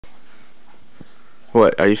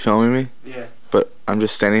What, are you filming me? Yeah. But I'm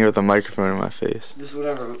just standing here with a microphone in my face. Just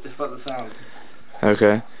whatever. It's about the sound.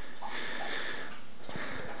 Okay.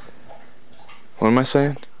 What am I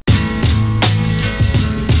saying?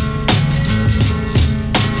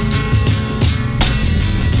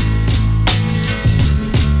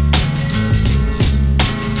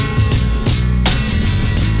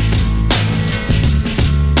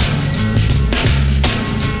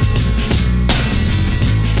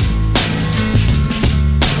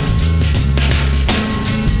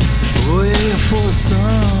 For the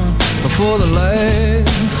sun, for the light,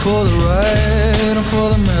 for the right, and for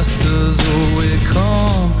the masters. Oh, we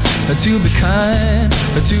come to be kind,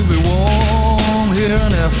 to be warm here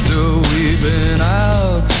and after we've been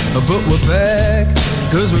out, but we're back,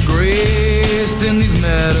 cause we're graced in these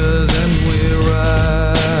matters and we're right.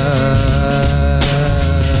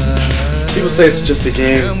 People say it's just a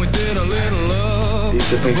game. And we did a little love, I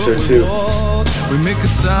used to think so too. We make a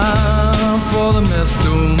sign for the master,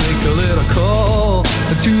 make a little call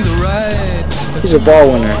to the right. He's a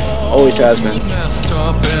ball winner, always has been. We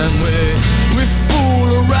fool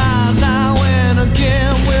around now and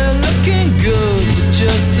again, we're looking good, but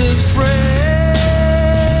just as friends.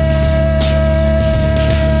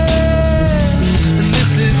 And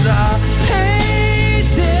this is our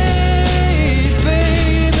heyday,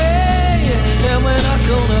 baby, and we're not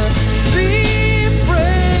gonna be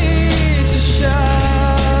afraid to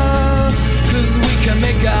shout, cause we can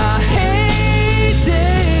make our heyday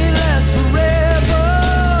last forever.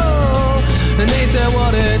 And ain't that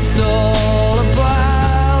what it's all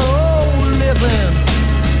about? Oh, living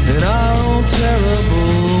in our own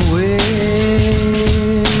terrible way.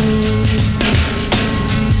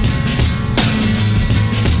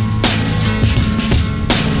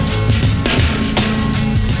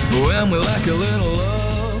 When we like a little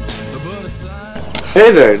love, but a sign.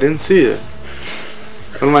 Hey there, didn't see you.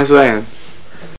 What am I saying?